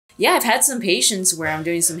Yeah, I've had some patients where I'm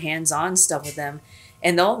doing some hands-on stuff with them,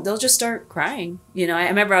 and they'll just start crying. You know, I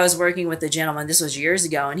remember I was working with a gentleman, this was years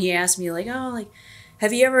ago, and he asked me like, oh, like,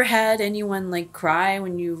 have you ever had anyone like cry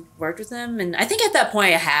when you worked with them? And I think at that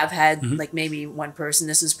point I have had like maybe one person.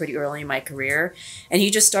 This was pretty early in my career, and he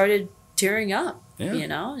just started tearing up. Yeah. You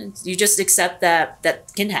know, and you just accept that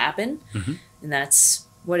that can happen, and that's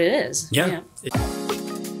what it is. Yeah.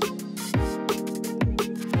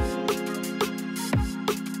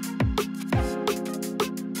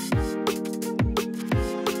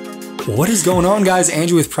 What is going on, guys?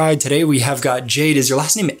 Andrew with Pride. Today we have got Jade. Is your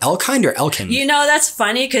last name Elkind or Elkind? You know, that's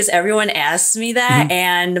funny because everyone asks me that.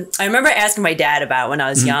 And I remember asking my dad about it when I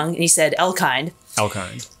was young, and he said Elkind.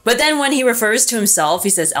 Elkind. But then when he refers to himself, he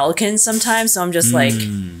says Elkind sometimes. So I'm just like,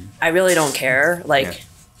 I really don't care. Like,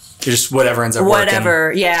 just whatever ends up whatever.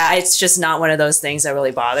 working. Yeah, it's just not one of those things that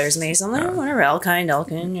really bothers me. So I'm like, oh, whatever,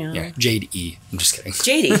 Elkind, you know. Yeah, Jade E. I'm just kidding.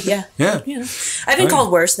 Jade E, yeah. Yeah. You know, I've been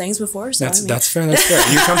called worse things before. So that's fair. That's fair.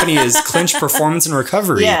 And your company is Clinch Performance and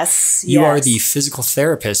Recovery. Yes. You are the physical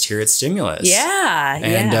therapist here at Stimulus. Yeah.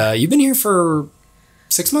 And you've been here for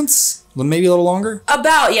 6 months? Maybe a little longer?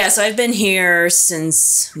 About, yeah. So I've been here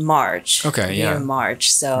since March. Okay, yeah.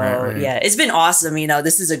 March. So, yeah, it's been awesome. You know,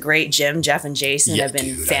 this is a great gym. Jeff and Jason have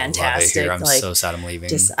been fantastic. I love it here. I'm so sad I'm leaving.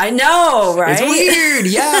 I know, right? It's weird,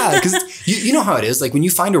 yeah. Because you know how it is. Like when you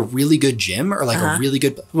find a really good gym or like a really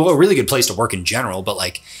good place to work in general, but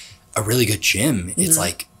like a really good gym, it's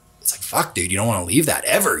like, fuck, dude, you don't want to leave that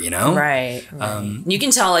ever, you know? Right. You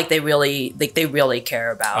can tell like they really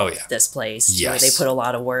care about this place. Yes. They put a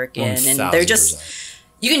lot of work in, 1000%. and they're just,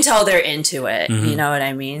 you can tell they're into it. You know what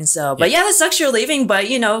I mean? So, but yeah, that sucks you're leaving, but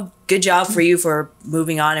you know, good job for you for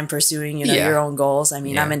moving on and pursuing, you know, your own goals. I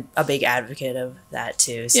mean, I'm a big advocate of that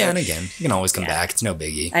too. So. Yeah, and again, you can always come back. It's no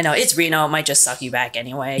biggie. I know, it's Reno. It might just suck you back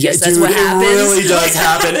anyway. I guess that's what happens. It really does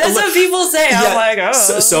happen. That's what people say. I'm like,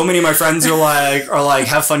 oh. So many of my friends are like,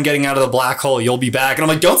 have fun getting out of the black hole. You'll be back. And I'm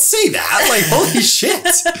like, don't say that. Like, holy shit.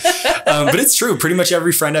 But it's true. Pretty much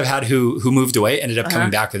every friend I've had who moved away ended up coming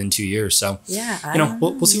back within 2 years. So, you know,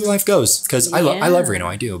 we'll see where life goes. Because I love Reno.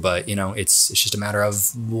 I do. But, you know, it's just a matter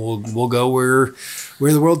of we'll go where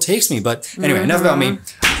the world takes me. But anyway, enough about me.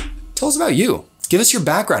 Tell us about you. Give us your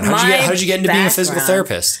background. How did you get into being a physical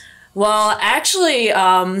therapist? Well, actually,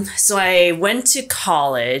 so I went to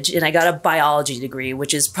college and I got a biology degree,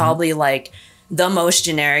 which is probably like the most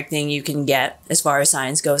generic thing you can get as far as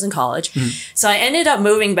science goes in college. So I ended up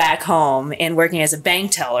moving back home and working as a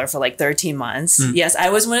bank teller for like 13 months. Yes, I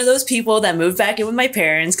was one of those people that moved back in with my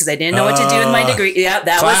parents because I didn't know what to do with my degree. Yep,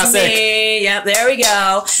 that was me. Yep, there we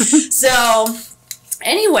go. So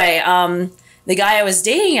anyway, the guy I was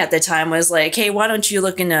dating at the time was like, hey, why don't you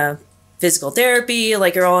look into physical therapy?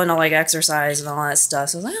 Like you're all into like exercise and all that stuff.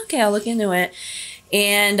 So I was like, okay, I'll look into it.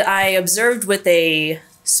 And I observed with a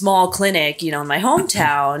small clinic, you know, in my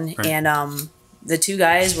hometown, and the two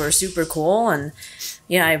guys were super cool, and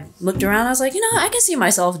you know, I looked around, I was like, you know, I can see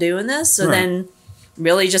myself doing this. So then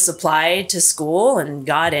really just applied to school and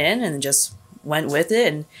got in and just went with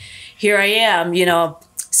it, and here I am. You know,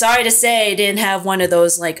 sorry to say I didn't have one of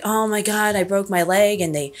those like, oh my god, I broke my leg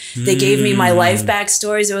and they gave me my life back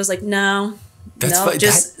stories. It was like, no,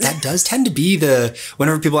 that does tend to be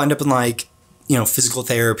whenever people end up in like, you know, physical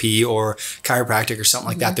therapy or chiropractic or something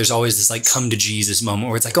like that, there's always this like come to Jesus moment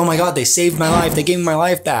where it's like, oh my God, they saved my life. They gave me my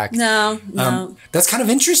life back. No. That's kind of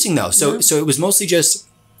interesting though. So it was mostly just,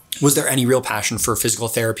 was there any real passion for physical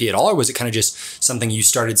therapy at all? Or was it kind of just something you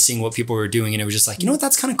started seeing what people were doing and it was just like, you know what,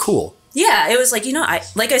 that's kind of cool. Yeah. It was like, you know,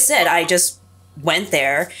 like I said, I just went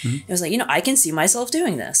there. It was like, you know, I can see myself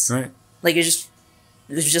doing this. Right. Like it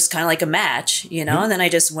was just kind of like a match, you know, and then I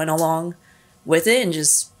just went along with it and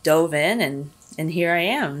just dove in and here I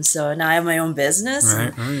am. So now I have my own business.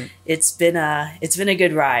 Right. It's been a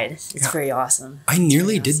good ride. It's pretty awesome. I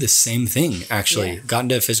nearly did the same thing, actually. Got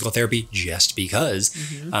into physical therapy just because.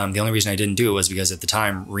 The only reason I didn't do it was because at the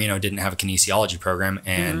time Reno didn't have a kinesiology program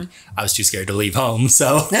and I was too scared to leave home.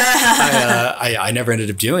 So I never ended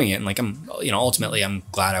up doing it. And like ultimately I'm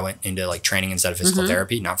glad I went into like training instead of physical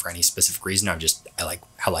therapy, not for any specific reason. I like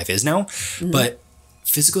how life is now. But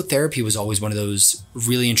physical therapy was always one of those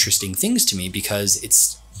really interesting things to me because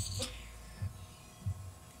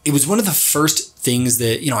it was one of the first things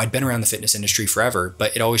that, you know, I'd been around the fitness industry forever,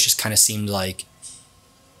 but it always just kind of seemed like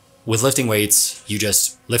with lifting weights, you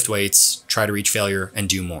just lift weights, try to reach failure and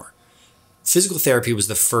do more. Physical therapy was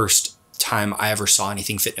the first time I ever saw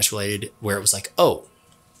anything fitness related where it was like, oh,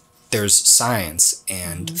 there's science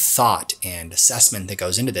and thought and assessment that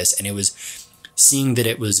goes into this. And it was seeing that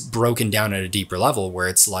it was broken down at a deeper level where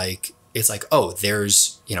it's like, oh,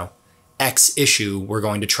 there's, you know, X issue, we're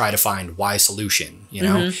going to try to find Y solution, you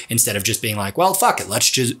know, instead of just being like, well, fuck it. Let's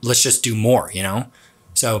just do more, you know?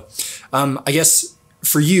 So, I guess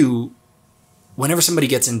for you, whenever somebody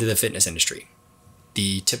gets into the fitness industry,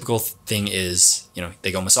 the typical thing is, you know,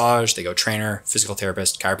 they go massage, they go trainer, physical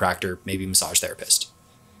therapist, chiropractor, maybe massage therapist.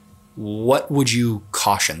 What would you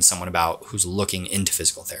caution someone about who's looking into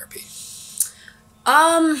physical therapy?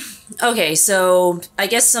 Okay, so I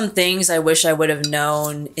guess some things I wish I would have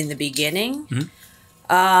known in the beginning.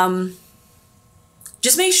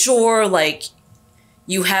 Just make sure like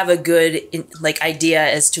you have a good like idea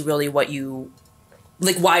as to really what you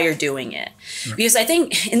like why you're doing it. Because I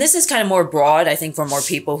think, and this is kind of more broad, I think for more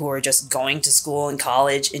people who are just going to school and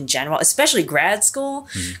college in general, especially grad school,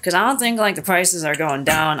 because I don't think like the prices are going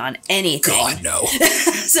down on anything. God, no.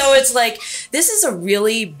 So it's like, this is a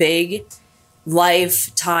really big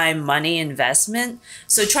lifetime money investment.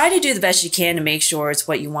 So try to do the best you can to make sure it's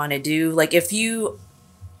what you want to do. Like if you,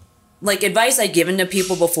 like advice I've given to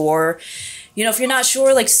people before, you know, if you're not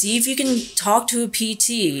sure, like see if you can talk to a PT.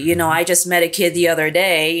 You know, I just met a kid the other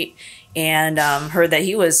day and heard that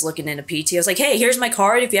he was looking into PT. I was like, hey, here's my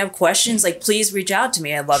card. If you have questions, like please reach out to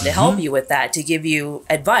me. I'd love to help you with that, to give you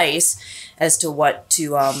advice as to what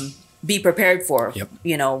to be prepared for,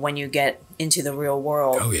 you know, when you get into the real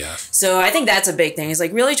world. Oh, yeah. So I think that's a big thing, is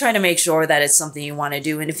like really try to make sure that it's something you want to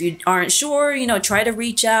do. And if you aren't sure, you know, try to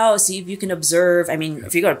reach out, see if you can observe. I mean,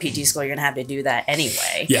 if you go to PT school, you're going to have to do that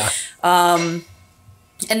anyway. Yeah. And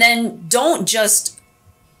then don't just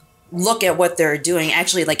look at what they're doing,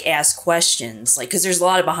 actually like ask questions, like, because there's a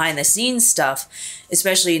lot of behind the scenes stuff,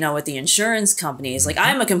 especially, you know, with the insurance companies. Like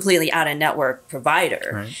I'm a completely out of network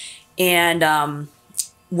provider. And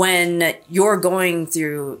when you're going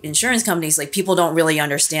through insurance companies, like people don't really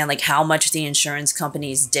understand like how much the insurance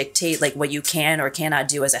companies dictate like what you can or cannot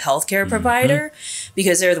do as a healthcare provider,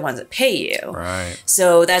 because they're the ones that pay you.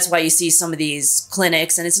 So that's why you see some of these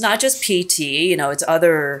clinics, and it's not just PT, you know, it's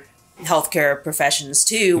other healthcare professions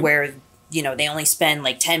too, where, you know, they only spend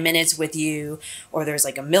like 10 minutes with you, or there's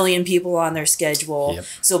like 1 million people on their schedule.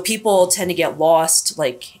 So people tend to get lost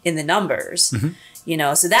like in the numbers. You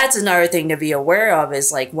know, so that's another thing to be aware of,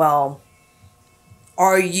 is like, well,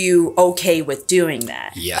 are you okay with doing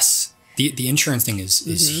that? Yes. The insurance thing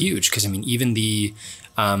is huge, because I mean, even the,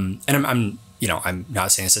 and I'm, you know, I'm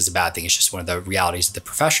not saying this is a bad thing. It's just one of the realities of the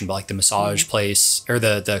profession, but like the massage place or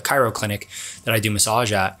the chiro clinic that I do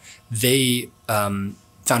massage at, they found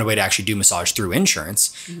a way to actually do massage through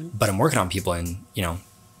insurance, but I'm working on people in, you know,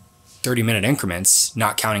 30-minute increments,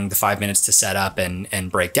 not counting the 5 minutes to set up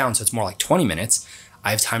and break down. So it's more like 20 minutes. I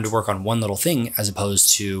have time to work on one little thing, as opposed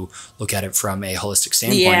to look at it from a holistic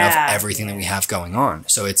standpoint of everything that we have going on.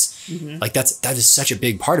 So it's like, that is such a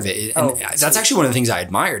big part of it. And that's actually one of the things I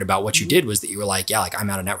admired about what you did, was that you were like, yeah, like I'm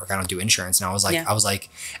out of network, I don't do insurance. And I was like,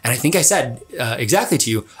 and I think I said exactly to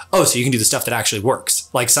you, oh, so you can do the stuff that actually works,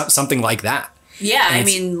 like something like that. Yeah. I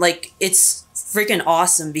mean, like it's freaking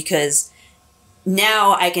awesome, because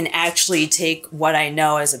now I can actually take what I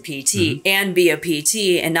know as a PT and be a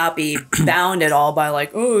PT and not be bound at all by like,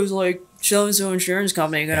 oh, it's like so-and-so insurance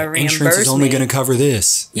company going to reimburse insurance is only going to cover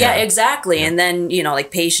this. Yeah, exactly. And then, you know, like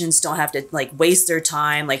patients don't have to like waste their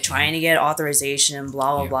time like trying to get authorization,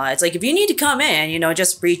 blah, blah, blah. It's like, if you need to come in, you know,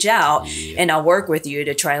 just reach out and I'll work with you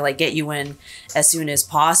to try to like get you in as soon as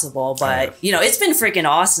possible. But, you know, it's been freaking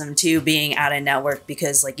awesome too, being out of network,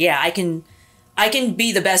 because like, yeah, I can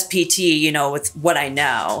be the best PT, you know, with what I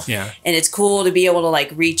know. And it's cool to be able to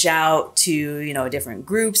like reach out to, you know, different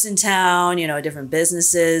groups in town, you know, different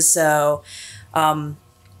businesses. So I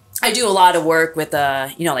do a lot of work with,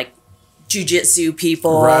 you know, like jiu-jitsu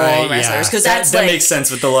people, wrestlers, because that like, makes sense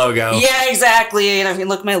with the logo. Yeah, exactly. And if you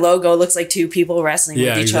look at my logo, it looks like two people wrestling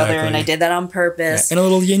with each other, and I did that on purpose. And a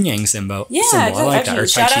little yin-yang symbol. Yeah, I like that. Or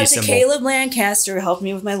shout out to Caleb Lancaster, who helped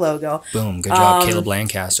me with my logo. Boom, good job, Caleb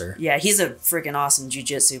Lancaster. Yeah, he's a freaking awesome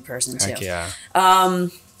jiu-jitsu person too. Heck yeah.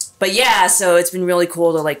 But yeah, so it's been really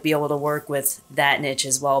cool to like be able to work with that niche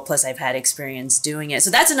as well. Plus I've had experience doing it. So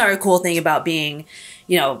that's another cool thing about being,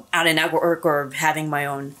 you know, out of network or having my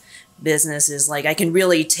own business, is like I can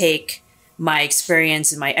really take my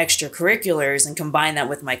experience and my extracurriculars and combine that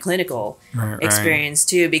with my clinical experience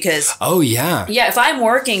too. Because if I'm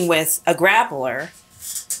working with a grappler,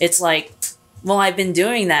 it's like, well, I've been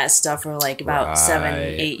doing that stuff for like about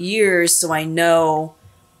 7-8 years, so I know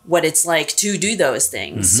what it's like to do those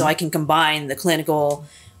things. So I can combine the clinical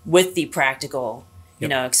with the practical, you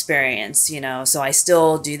know, experience, you know. So I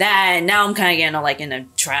still do that, and now I'm kind of getting like into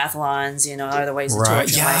triathlons, you know, other ways to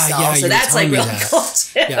torture myself. So that's like really cool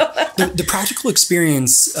too. The practical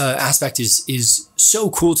experience aspect is so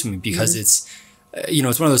cool to me, because it's you know,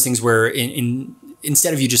 it's one of those things where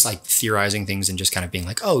instead of you just like theorizing things and just kind of being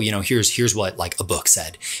like, oh, you know, here's what like a book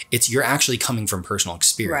said, it's you're actually coming from personal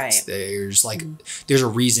experience. Right. There's like, there's a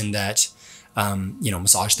reason that, you know,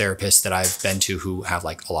 massage therapists that I've been to who have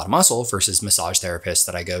like a lot of muscle versus massage therapists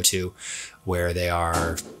that I go to where they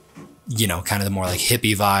are, you know, kind of the more like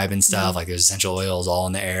hippie vibe and stuff. Like there's essential oils all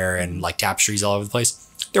in the air and like tapestries all over the place.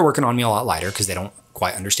 They're working on me a lot lighter because they don't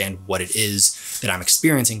quite understand what it is that I'm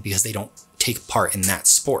experiencing because they don't take part in that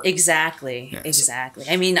sport. Exactly. Yeah, exactly.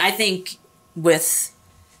 I mean, I think with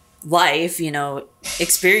life, you know,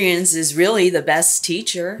 experience is really the best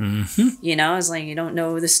teacher. You know, it's like you don't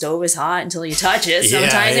know the stove is hot until you touch it.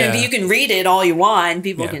 Sometimes you can read it all you want.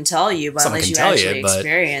 People can tell you, but unless you actually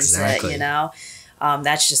experience it, you know,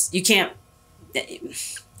 that's just, you can't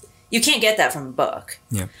get that from a book.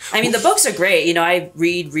 Yeah. I mean, the books are great. You know, I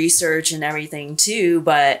read research and everything too,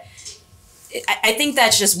 but I think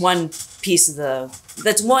that's just one piece of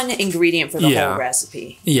that's one ingredient for the whole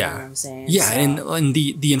recipe. Yeah. You know what I'm saying? Yeah. So. And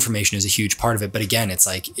the information is a huge part of it. But again, it's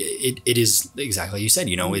like, it is exactly like you said,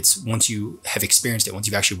 you know, it's once you have experienced it, once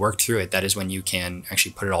you've actually worked through it, that is when you can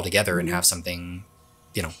actually put it all together and have something,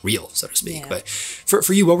 you know, real, so to speak. Yeah. But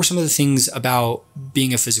for you, what were some of the things about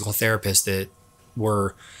being a physical therapist that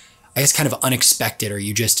were, I guess, kind of unexpected or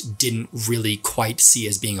you just didn't really quite see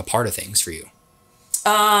as being a part of things for you?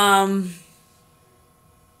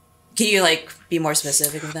 Can you like be more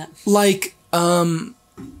specific with that? Like, so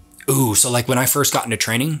like when I first got into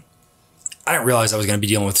training, I didn't realize I was going to be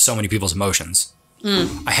dealing with so many people's emotions.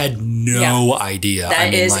 I had no idea.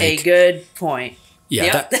 That is like, a good point.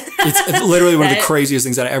 Yeah, it's literally one of the craziest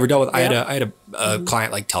things that I ever dealt with. I had a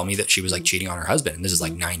client like tell me that she was like cheating on her husband, and this is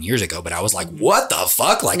like 9 years ago. But I was like, "What the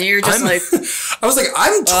fuck?" Like, you're just like, I was like,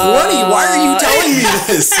 "I'm 20. Why are you telling me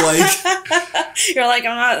this?" Like, you're like,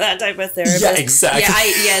 "I'm not that type of therapist." Yeah, exactly.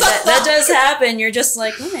 Yeah, that does happen. You're just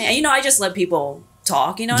like, you know, I just let people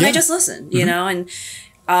talk, you know, and I just listen, you know, and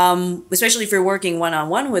especially if you're working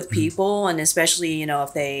one-on-one with people, and especially, you know,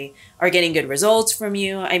 if they are getting good results from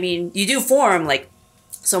you. I mean, you do form like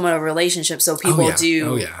somewhat of a relationship, so people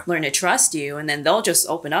learn to trust you, and then they'll just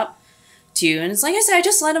open up to you. And it's like I said, I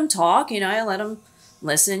just let them talk, you know, I let them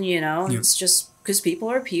listen, you know. It's just because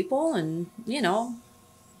people are people, and you know,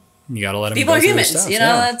 you gotta let them. People are humans, you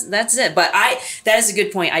know. That's it. But that is a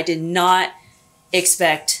good point. I did not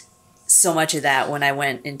expect so much of that when I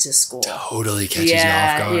went into school. Totally catches you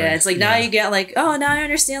off guard. Yeah, it's like now you get like, oh, now I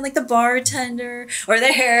understand like the bartender or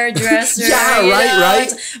the hairdresser. right.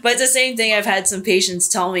 But it's the same thing. I've had some patients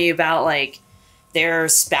tell me about like their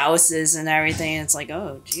spouses and everything. It's like,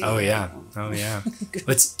 oh, geez. Oh yeah.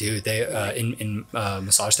 But dude, they in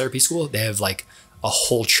massage therapy school, they have like a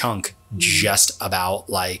whole chunk just about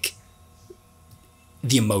like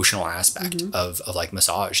the emotional aspect of like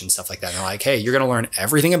massage and stuff like that. And they're like, hey, you're going to learn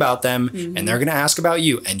everything about them and they're going to ask about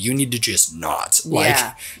you and you need to just not like,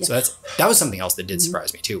 so that was something else that did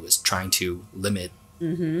surprise me too, was trying to limit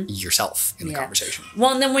yourself in the conversation. Well,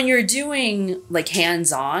 and then when you're doing like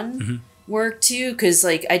hands-on work too, cause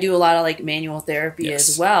like I do a lot of like manual therapy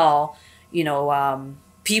as well, you know,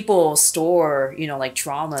 people store, you know, like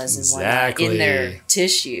traumas and whatnot in their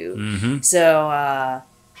tissue. So,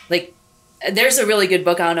 like, there's a really good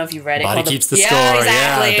book. I don't know if you've read it. Body Keeps the Score.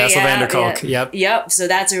 Yeah, Bessel van der Kolk. Yep. So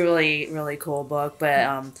that's a really, really cool book. But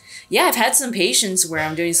I've had some patients where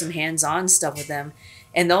I'm doing some hands-on stuff with them,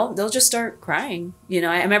 and they'll just start crying. You know,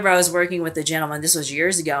 I remember I was working with a gentleman. This was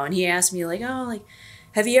years ago, and he asked me like, "Oh, like,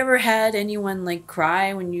 have you ever had anyone like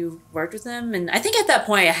cry when you worked with them?" And I think at that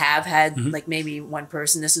point I have had like maybe one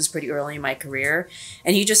person. This was pretty early in my career,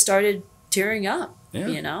 and he just started tearing up. Yeah.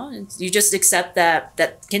 You know, you just accept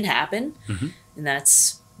that can happen, and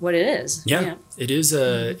that's what it is. Yeah. It is.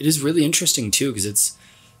 It is really interesting too, because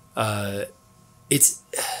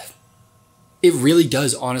it really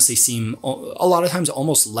does honestly seem a lot of times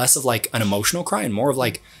almost less of like an emotional cry and more of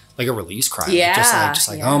like a release cry. Yeah. Just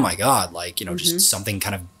like oh my God, like, you know, just something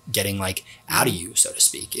kind of getting like out of you, so to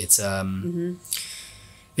speak. It's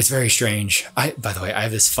It's very strange. By the way, I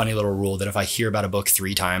have this funny little rule that if I hear about a book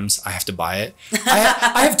 3 times, I have to buy it.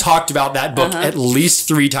 I have talked about that book at least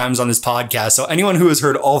 3 times on this podcast. So anyone who has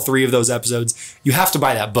heard all 3 of those episodes, you have to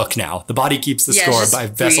buy that book now. The Body Keeps the Score by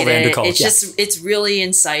Bessel van der Kolk. It's really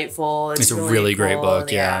insightful. It's a really great book.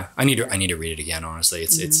 Yeah. I need to read it again, honestly.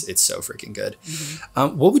 It's so freaking good.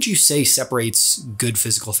 What would you say separates good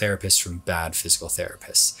physical therapists from bad physical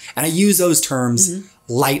therapists? And I use those terms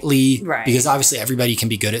lightly because obviously everybody can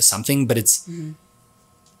be good at something, but it's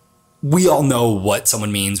we all know what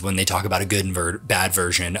someone means when they talk about a good and bad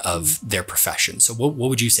version of their profession. So what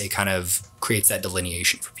would you say kind of creates that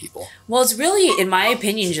delineation for people? Well, it's really, in my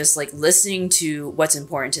opinion, just like listening to what's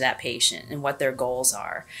important to that patient and what their goals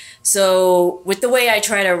are. So with the way I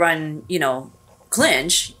try to run, you know,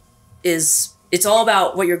 clinch is it's all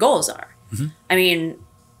about what your goals are. Mm-hmm. I mean,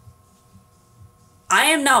 I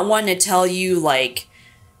am not one to tell you like,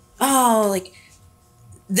 oh, like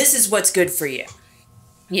this is what's good for you,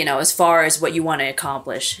 you know, as far as what you want to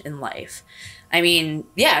accomplish in life. I mean,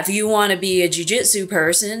 yeah, if you want to be a jiu-jitsu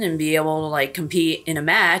person and be able to like compete in a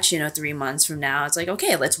match, you know, 3 months from now, it's like,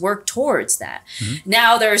 okay, let's work towards that. Mm-hmm.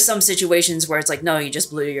 Now there are some situations where it's like, no, you just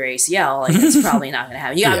blew your ACL. Like it's probably not going to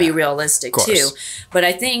happen. You got to be realistic too. But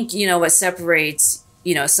I think, you know, what separates,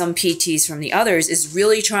 you know, some PTs from the others is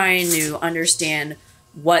really trying to understand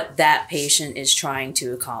what that patient is trying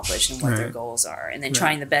to accomplish and what their goals are, and then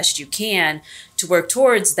trying the best you can to work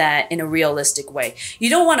towards that in a realistic way. You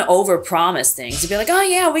don't want to overpromise things to be like, oh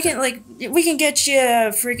yeah, we can get you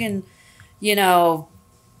freaking, you know,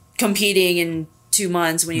 competing in 2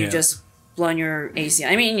 months when you just blown your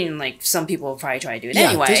ACL. I mean, like some people will probably try to do it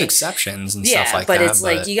anyway. There's exceptions and stuff like that. But it's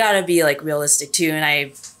like you got to be like realistic too. And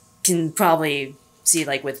I can probably see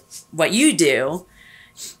like with what you do.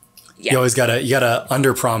 Yeah. You always gotta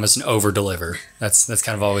under promise and over deliver. That's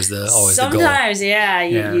kind of always the goal. Sometimes,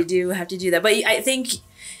 you do have to do that. But I think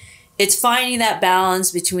it's finding that balance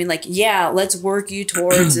between like, yeah, let's work you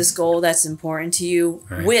towards this goal that's important to you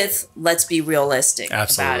with let's be realistic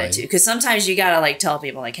about it too. Because sometimes you gotta like tell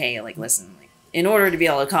people like, hey, like listen, like in order to be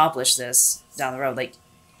able to accomplish this down the road, like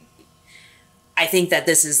I think that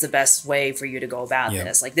this is the best way for you to go about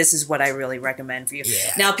this. Like, this is what I really recommend for you.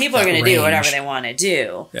 Yeah, now, people are going to do whatever they want to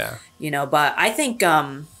do. Yeah. You know, but I think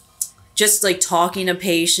just like talking to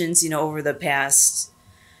patients, you know, over the past,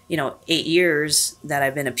 you know, 8 years that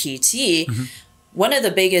I've been a PT, one of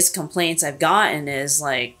the biggest complaints I've gotten is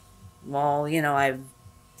like, well, you know,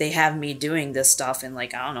 they have me doing this stuff and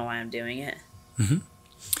like, I don't know why I'm doing it. Mm-hmm.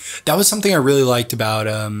 That was something I really liked about.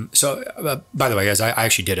 By the way, guys, I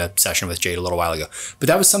actually did a session with Jade a little while ago. But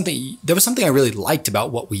that was something I really liked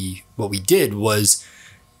about what we did was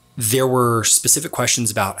there were specific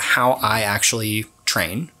questions about how I actually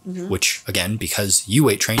train, which again, because you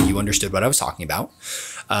weight trained, you understood what I was talking about.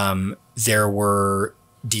 There were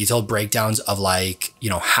detailed breakdowns of like, you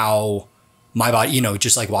know, how my body, you know,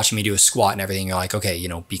 just like watching me do a squat and everything. You're like, okay, you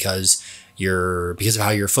know, because of how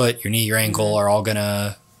your foot, your knee, your ankle are all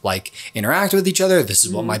gonna like interact with each other. This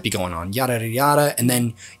is what might be going on, yada, yada, yada. And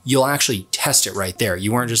then you'll actually test it right there.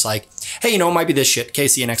 You weren't just like, hey, you know, it might be this shit. Okay,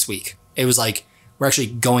 see you next week. It was like, we're actually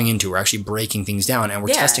breaking things down and we're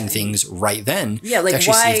testing things right then to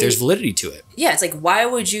actually see if there's validity to it. Yeah, it's like, why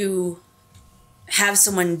would you have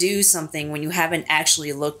someone do something when you haven't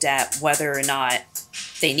actually looked at whether or not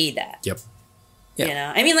they need that? Yep. Yeah. You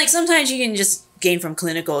know, I mean, like sometimes you can just gain from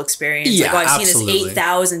clinical experience. Yeah, like, oh, I've seen this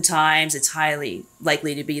 8,000 times. It's highly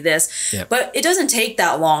likely to be this. Yep. But it doesn't take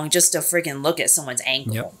that long just to freaking look at someone's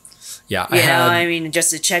ankle. Yep. Yeah. I mean,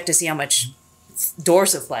 just to check to see how much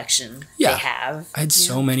dorsiflexion they have. I had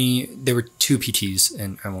so many. There were 2 PTs,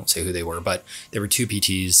 and I won't say who they were, but there were 2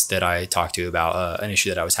 PTs that I talked to about an issue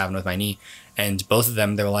that I was having with my knee. And both of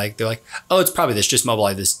them, they're like, oh, it's probably this. Just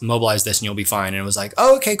mobilize this, and you'll be fine. And it was like,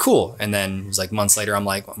 oh, okay, cool. And then it was like months later, I'm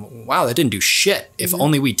like, wow, that didn't do shit. If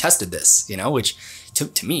only we tested this, you know, which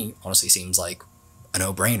to me honestly seems like a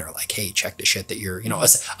no-brainer. Like, hey, check the shit that you're, you know,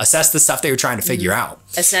 assess the stuff that you're trying to figure out.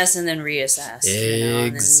 Assess and then reassess. Exactly. You know,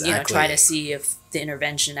 and then, you know, try to see if the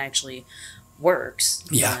intervention actually works.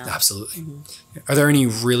 Yeah, you know? Absolutely. Are there any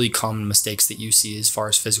really common mistakes that you see as far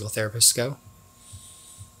as physical therapists go?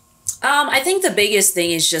 I think the biggest thing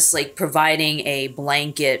is just like providing a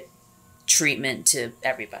blanket treatment to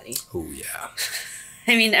everybody. Oh, yeah.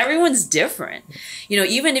 I mean, everyone's different. You know,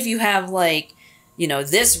 even if you have like, you know,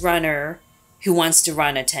 this runner who wants to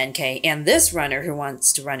run a 10K and this runner who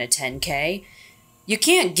wants to run a 10K, you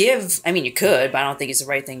can't give, I mean, you could, but I don't think it's the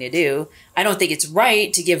right thing to do. I don't think it's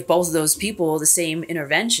right to give both of those people the same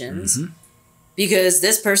interventions because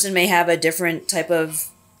this person may have a different type of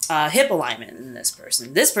hip alignment in this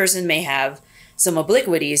person. This person may have some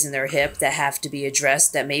obliquities in their hip that have to be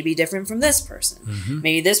addressed that may be different from this person.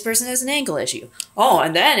 Maybe this person has an ankle issue. Oh,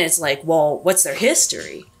 and then it's like, well, what's their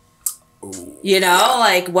history? Ooh. You know,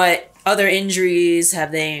 like what other injuries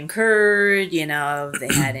have they incurred? You know, have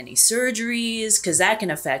they had any surgeries? Because that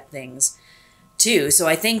can affect things too. So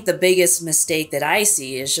I think the biggest mistake that I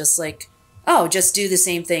see is just like, oh, just do the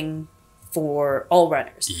same thing for all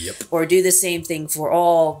runners, or do the same thing for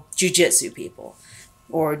all jiu-jitsu people,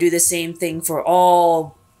 or do the same thing for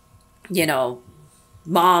all, you know,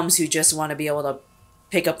 moms who just want to be able to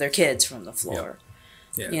pick up their kids from the floor.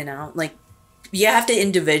 Yeah. You know, like you have to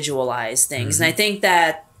individualize things. And I think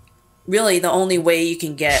that really the only way you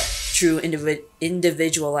can get true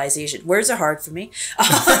individualization, words are hard for me,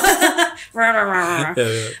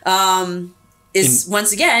 is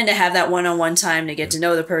once again to have that one-on-one time to get to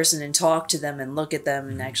know the person and talk to them and look at them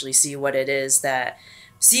and actually see what it is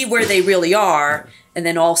see where they really are, and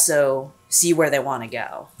then also see where they want to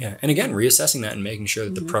go. Yeah. And again, reassessing that and making sure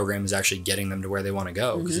that the program is actually getting them to where they want to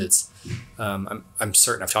go. Because it's, I'm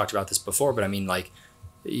certain I've talked about this before, but I mean, like,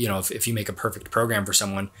 you know, if you make a perfect program for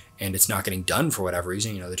someone and it's not getting done for whatever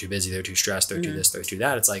reason, you know, they're too busy, they're too stressed, they're too this, they're too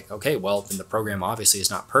that. It's like, okay, well, then the program obviously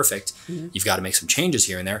is not perfect. You've got to make some changes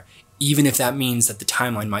here and there, even if that means that the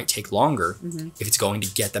timeline might take longer, if it's going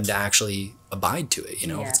to get them to actually abide to it, you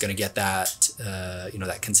know, if it's going to get that, you know,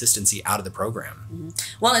 that consistency out of the program.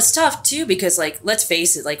 Well, it's tough too, because like, let's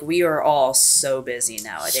face it, like we are all so busy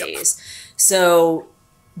nowadays. So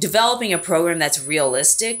developing a program that's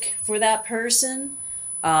realistic for that person,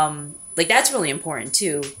 like that's really important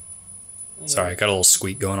too. Sorry, I got a little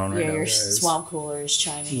squeak going on right now. Your swamp cooler is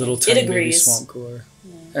chiming little in. Tiny baby swamp cooler.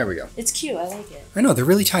 There we go. It's cute. I like it. I know, they're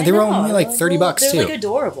really tiny. They were only like $30 too. They're like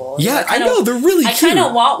adorable. Yeah, I know, they're really cute. I kind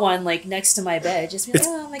of want one like next to my bed. Just be like,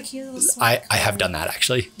 oh, my cute little swamp. I have done that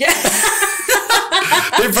actually. Yeah.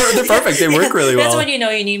 they're perfect. They work really well. That's when you know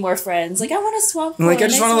you need more friends. Like, I want a swamp buddy. Like, I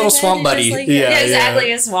just want a little swamp buddy. Like, yeah,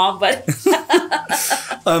 exactly, a swamp buddy.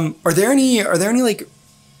 Are there any like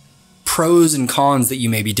pros and cons that you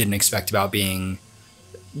maybe didn't expect about being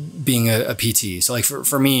a PT? So like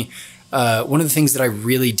for me, one of the things that I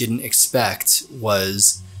really didn't expect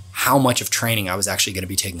was how much of training I was actually going to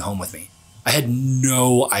be taking home with me. I had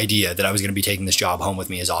no idea that I was going to be taking this job home with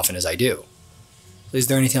me as often as I do. Is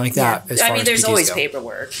there anything like that? Yeah. I mean, there's always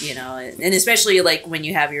paperwork, you know, and especially like when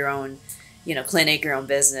you have your own, you know, clinic, your own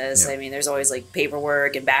business. I mean, there's always like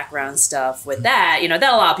paperwork and background stuff with that, you know,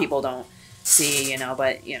 that a lot of people don't see, you know,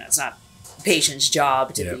 but, you know, it's not a patient's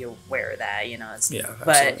job to be aware of that, you know.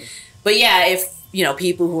 But yeah, if, you know,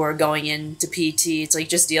 people who are going into PT, it's like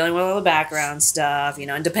just dealing with all the background stuff, you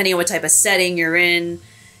know, and depending on what type of setting you're in,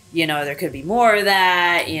 you know, there could be more of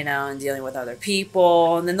that, you know, and dealing with other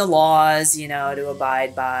people, and then the laws, you know, to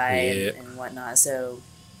abide by and whatnot. So,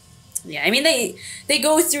 yeah, I mean, they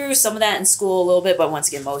go through some of that in school a little bit, but once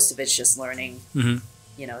again, most of it's just learning,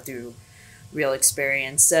 you know, through real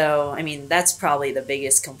experience. So, I mean, that's probably the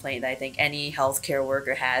biggest complaint that I think any healthcare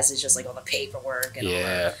worker has is just like all the paperwork and all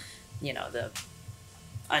the, you know,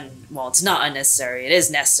 well, it's not unnecessary. It is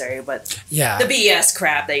necessary, but the BS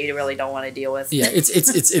crap that you really don't want to deal with. Yeah, it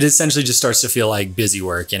essentially just starts to feel like busy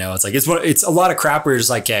work. You know, it's like it's a lot of crap where you're just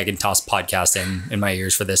like, yeah, I can toss podcast in my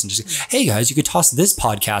ears for this, and just hey guys, you could toss this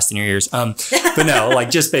podcast in your ears. But no, like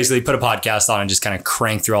just basically put a podcast on and just kind of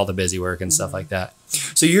crank through all the busy work and stuff like that.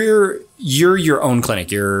 So you're your own clinic.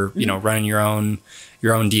 You're you know running your own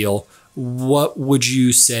deal. What would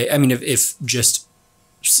you say? I mean, if just,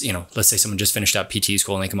 you know, let's say someone just finished up PT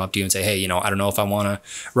school and they come up to you and say, hey, you know, I don't know if I want to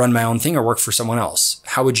run my own thing or work for someone else.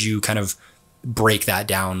 How would you kind of break that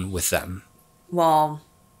down with them? Well,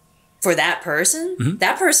 for that person,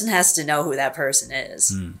 that person has to know who that person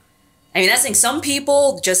is. I mean, that's the thing. Some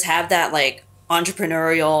people just have that like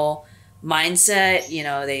entrepreneurial mindset. You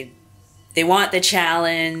know, they want the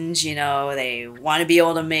challenge, you know, they want to be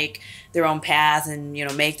able to make their own path and, you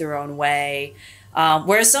know, make their own way.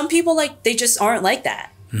 Whereas some people, like, they just aren't like that.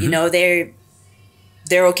 You know, they're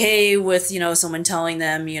okay with, you know, someone telling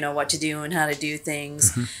them, you know, what to do and how to do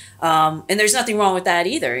things. And there's nothing wrong with that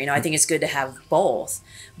either. You know, I think it's good to have both.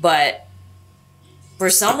 But for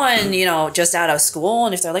someone, you know, just out of school,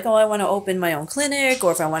 and if they're like, oh, I want to open my own clinic,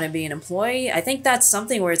 or if I want to be an employee, I think that's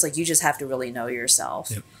something where it's like you just have to really know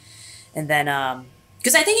yourself. And then,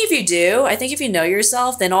 because I think if you know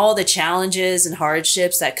yourself, then all the challenges and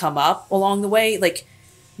hardships that come up along the way, like,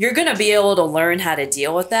 you're going to be able to learn how to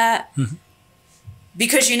deal with that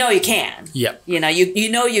because you know you can. You know, you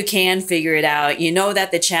know you can figure it out. You know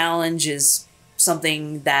that the challenge is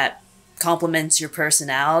something that complements your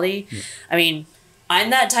personality. I mean, I'm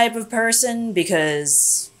that type of person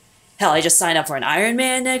because, hell, I just signed up for an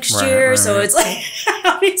Ironman next year. So it's like,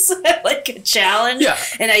 obviously, like a challenge.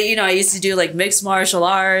 And I used to do like mixed martial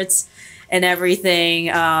arts and everything.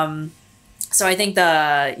 So I think the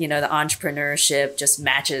entrepreneurship just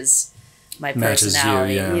matches my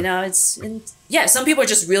personality. You know, some people are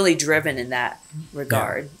just really driven in that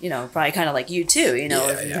regard. You know, probably kind of like you too. You know,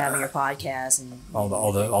 having your podcast and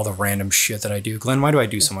all the random shit that I do. Glenn, why do I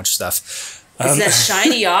do so much stuff? It's that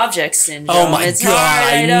shiny object syndrome. Oh my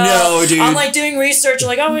God, I know, dude. I'm like doing research.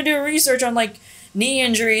 Like, I'm going to do research on like knee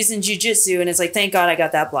injuries in jiu-jitsu, and it's like, thank God I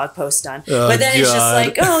got that blog post done. But then it's just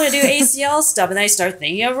like, oh, I'm gonna do ACL stuff, and then I start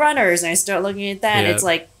thinking of runners, and I start looking at that, and it's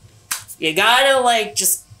like, you gotta like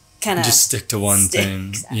just kind of just stick to one thing.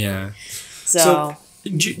 Exactly. Yeah. So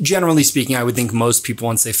generally speaking, I would think most people,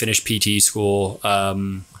 once they finish PT school,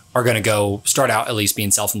 are going to go start out at least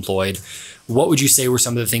being self-employed. What would you say were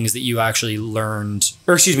some of the things that you actually learned,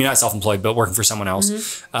 or excuse me, not self-employed, but working for someone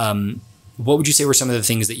else? What would you say were some of the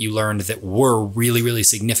things that you learned that were really, really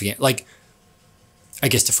significant? Like, I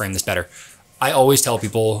guess to frame this better, I always tell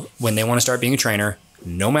people when they want to start being a trainer,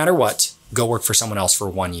 no matter what, go work for someone else for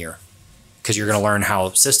 1 year. Because you're going to learn how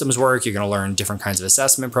systems work. You're going to learn different kinds of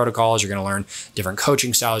assessment protocols. You're going to learn different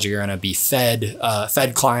coaching styles. You're going to be fed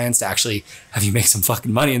clients to actually have you make some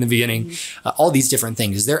fucking money in the beginning. All these different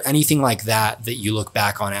things. Is there anything like that that you look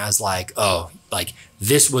back on as like, oh, like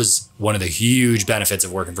this was one of the huge benefits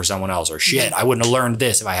of working for someone else, or shit, I wouldn't have learned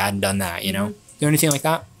this if I hadn't done that, you know? Is there anything like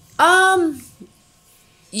that?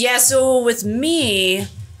 Yeah, so with me,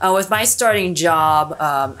 with my starting job,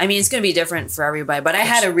 I mean, it's going to be different for everybody, but I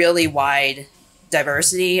had a really wide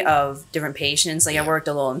diversity of different patients. Like I worked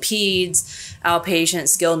a little in peds, outpatient,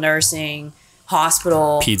 skilled nursing,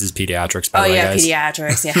 hospital. Peds is pediatrics, by the way, guys.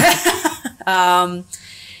 Pediatrics, yeah.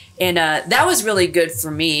 And that was really good for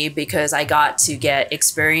me because I got to get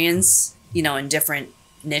experience, you know, in different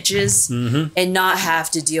niches and not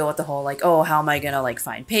have to deal with the whole like, oh, how am I gonna like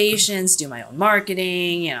find patients, do my own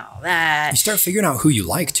marketing, you know, all that. You start figuring out who you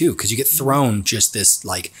like too, because you get thrown just this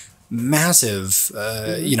like massive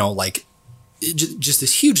you know, like just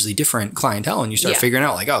this hugely different clientele, and you start figuring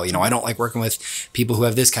out like, oh, you know, I don't like working with people who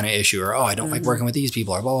have this kind of issue, or oh, I don't like working with these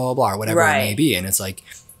people, or blah blah blah, or whatever it may be. And it's like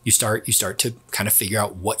you start to kind of figure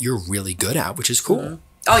out what you're really good at, which is cool.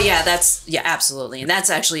 Oh yeah, absolutely. And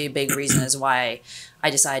that's actually a big reason is why I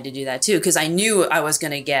decided to do that too, because I knew I was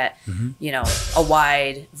going to get, you know, a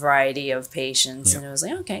wide variety of patients. And it was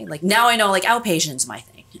like, okay, like now I know like outpatient's my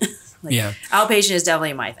thing. Like, outpatient is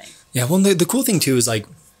definitely my thing. Yeah. Well, the cool thing too is like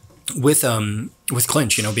with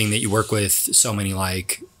Clinch, you know, being that you work with so many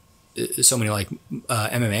MMA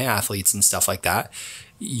athletes and stuff like that,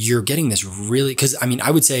 you're getting this really, because I mean,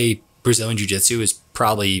 I would say Brazilian Jiu-Jitsu is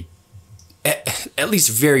probably at least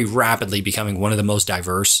very rapidly becoming one of the most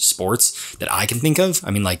diverse sports that I can think of. I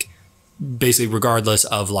mean, like basically regardless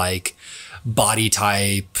of like body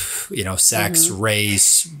type, you know, sex,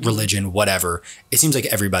 race, religion, whatever, it seems like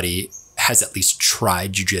everybody has at least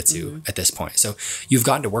tried jiu-jitsu at this point. So you've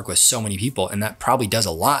gotten to work with so many people, and that probably does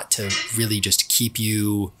a lot to really just keep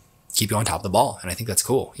you on top of the ball. And I think that's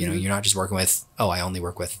cool. You know, you're not just working with, oh, I only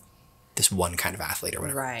work with this one kind of athlete or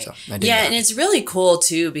whatever. Right. So and it's really cool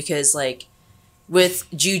too, because like with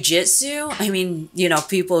jiu-jitsu, I mean, you know,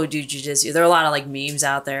 people who do jiu-jitsu, there are a lot of like memes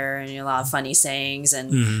out there and a lot of funny sayings.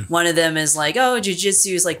 And one of them is like, oh,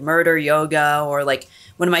 jiu-jitsu is like murder yoga, or like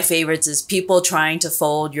one of my favorites is people trying to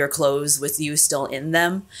fold your clothes with you still in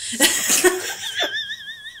them.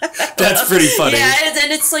 That's pretty funny. Yeah,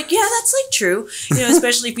 and it's like, yeah, that's like true. You know,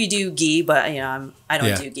 especially if you do gi, but you know, I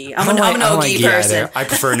don't do gi. I'm a no-gi person. I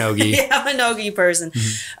prefer no-gi. I'm a no-gi person.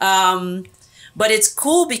 But it's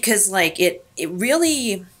cool because like it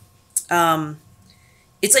really,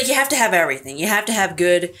 it's like you have to have everything. You have to have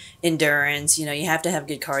good endurance, you know, you have to have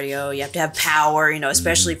good cardio, you have to have power, you know,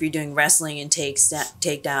 especially if you're doing wrestling and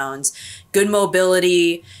takedowns, good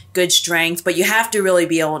mobility, good strength, but you have to really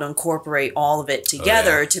be able to incorporate all of it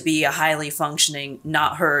together to be a highly functioning,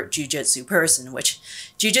 not hurt jiu-jitsu person, which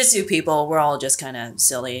jiu-jitsu people, we're all just kind of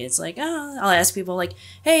silly. It's like, oh, I'll ask people like,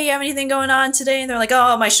 hey, you have anything going on today? And they're like,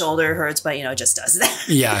 oh, my shoulder hurts, but you know, it just does that.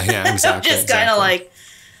 Yeah, exactly. I'm just kind of like,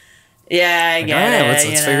 yeah, I get it. Let's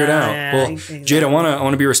figure it out. Yeah, well, exactly. Jade, I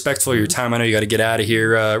want to be respectful of your time. I know you got to get out of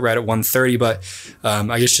here right at 1:30, but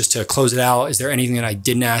I guess just to close it out, is there anything that I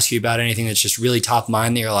didn't ask you about? Anything that's just really top of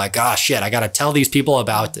mind that you're like, oh shit, I got to tell these people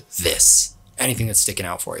about this? Anything that's sticking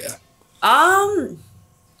out for you?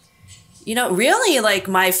 You know, really, like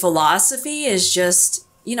my philosophy is just,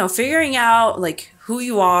 you know, figuring out like who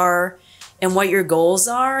you are and what your goals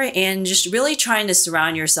are, and just really trying to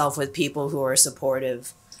surround yourself with people who are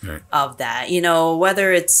supportive of that. You know,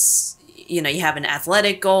 whether it's, you know, you have an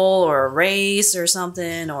athletic goal or a race or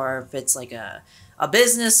something, or if it's like a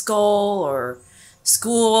business goal or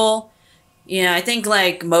school. You know, I think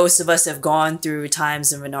like most of us have gone through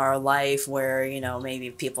times in our life where, you know, maybe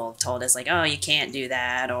people told us like, oh, you can't do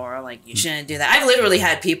that, or like you shouldn't do that. I've literally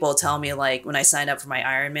had people tell me like when I signed up for my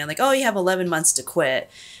Ironman, like, oh, you have 11 months to quit.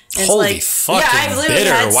 And holy it's fucking like, yeah, I've literally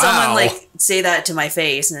had someone like say that to my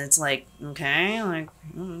face, and it's like, okay, like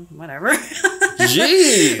whatever.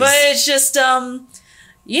 Jeez. But it's just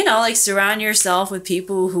you know, like surround yourself with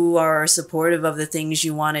people who are supportive of the things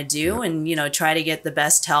you want to do, and, you know, try to get the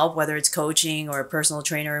best help, whether it's coaching or a personal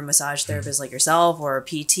trainer or massage therapist like yourself or a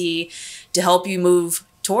PT to help you move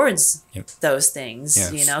towards those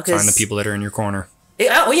things, you know, find the people that are in your corner.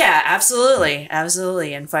 Oh yeah, absolutely.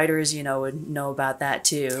 Absolutely. And fighters, you know, would know about that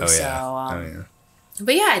too. Oh, yeah. So,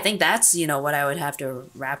 but yeah, I think that's, you know, what I would have to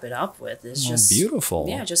wrap it up with is just beautiful.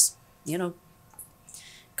 Yeah. Just, you know,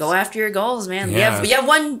 go after your goals, man. Yeah. You have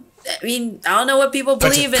one, I mean, I don't know what people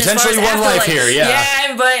believe in as far as potentially one life here. Yeah.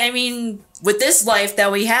 Yeah. But I mean, with this life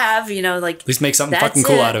that we have, you know, like at least make something fucking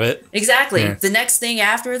cool out of it. Exactly. Yeah. The next thing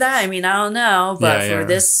after that, I mean, I don't know, but for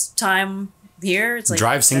this time here, it's like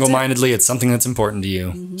drive single-mindedly. It's something that's important to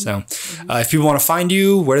you. So if people want to find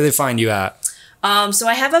you, where do they find you at? So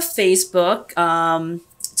I have a Facebook.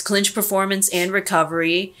 It's Clinch Performance and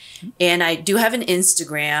Recovery, and I do have an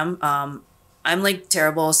Instagram. I'm like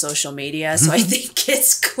terrible at social media, so I think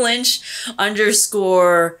it's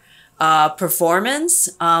Clinch_performance.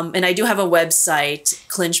 And I do have a website,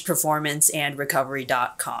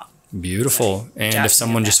 clinchperformanceandrecovery.com. Beautiful. And if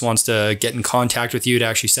someone just wants to get in contact with you to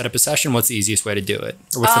actually set up a session, what's the easiest way to do it?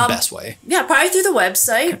 Or what's the best way? Yeah, probably through the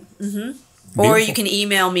website. Or you can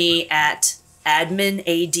email me at admin,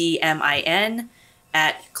 ADMIN,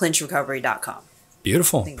 at clinchrecovery.com.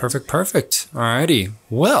 Beautiful. Perfect. Alrighty.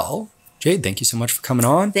 Well, Jade, thank you so much for coming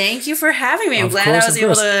on. Thanw you for having me. I'm glad I was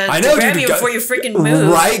able to grab you before you freaking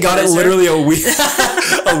moved. Right, got it literally a week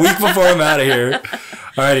before I'm out of here.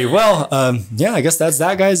 Alrighty, well, yeah, I guess that's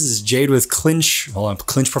that, guys. This is Jade with Clinch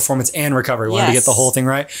Performance and Recovery. Wanted to get the whole thing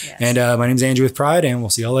right. Yes. And my name's Andrew with Pride, and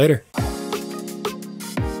we'll see y'all later.